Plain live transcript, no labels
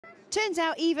Turns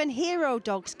out even hero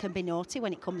dogs can be naughty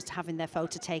when it comes to having their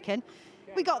photo taken.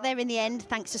 We got there in the end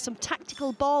thanks to some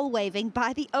tactical ball waving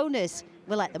by the owners.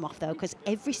 We'll let them off though, because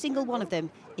every single one of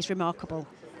them is remarkable.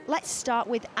 Let's start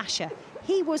with Asher.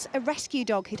 He was a rescue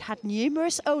dog who'd had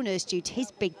numerous owners due to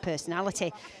his big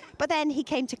personality. But then he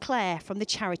came to Claire from the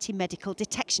charity Medical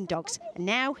Detection Dogs, and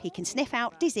now he can sniff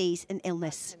out disease and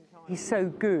illness. He's so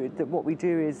good that what we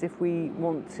do is, if we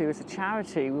want to, as a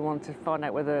charity, we want to find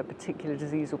out whether a particular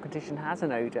disease or condition has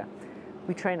an odour,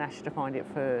 we train Asher to find it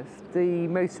first. The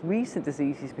most recent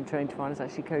disease he's been trained to find is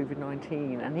actually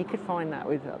COVID-19, and he could find that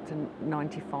with up to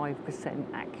 95%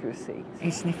 accuracy.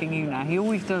 He's sniffing you now. He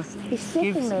always does. He's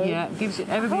sniffing me? Yeah, gives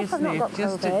everybody a sniff.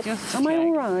 Just to Am I check.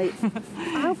 all right?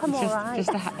 I hope I'm all right.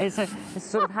 It's a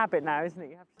sort of habit now, isn't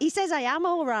it? He says I am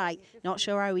all right. Not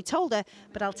sure how he told her,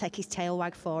 but I'll take his tail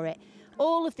wag for it.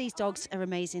 All of these dogs are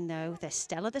amazing though. There's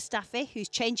Stella the Staffy, who's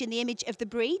changing the image of the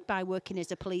breed by working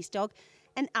as a police dog,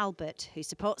 and Albert, who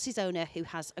supports his owner who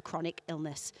has a chronic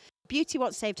illness. Beauty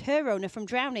once saved her owner from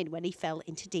drowning when he fell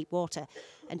into deep water,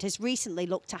 and has recently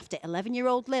looked after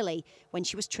 11-year-old Lily when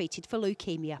she was treated for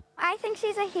leukemia. I think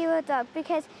she's a hero dog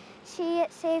because she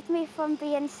saved me from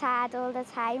being sad all the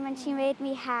time, and she made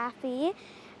me happy.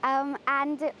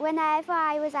 And whenever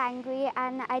I was angry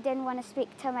and I didn't want to speak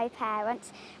to my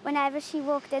parents, whenever she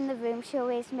walked in the room, she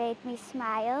always made me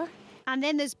smile. And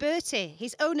then there's Bertie.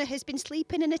 His owner has been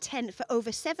sleeping in a tent for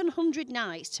over 700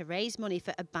 nights to raise money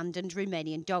for abandoned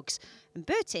Romanian dogs. And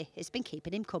Bertie has been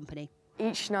keeping him company.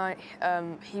 Each night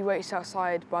he waits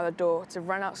outside by the door to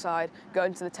run outside, go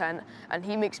into the tent, and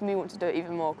he makes me want to do it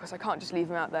even more because I can't just leave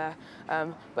him out there.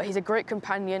 But he's a great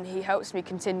companion, he helps me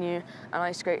continue,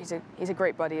 and he's a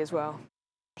great buddy as well.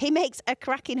 He makes a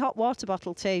cracking hot water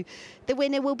bottle too. The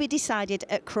winner will be decided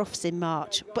at Crufts in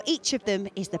March, but each of them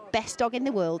is the best dog in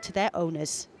the world to their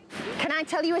owners. Can I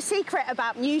tell you a secret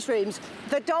about newsrooms?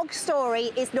 The dog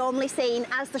story is normally seen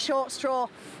as the short straw,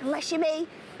 unless you're me,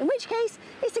 in which case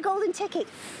it's a golden ticket.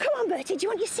 Come on, Bertie, do you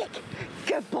want your sick?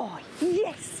 Good boy.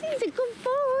 Yes, he's a good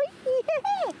boy.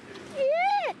 Yeah,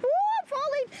 yeah. Oh, I'm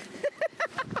falling.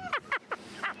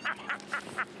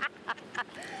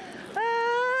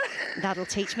 That'll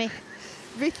teach me.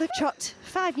 Ruth Liptrot,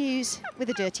 5 News with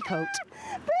a dirty coat.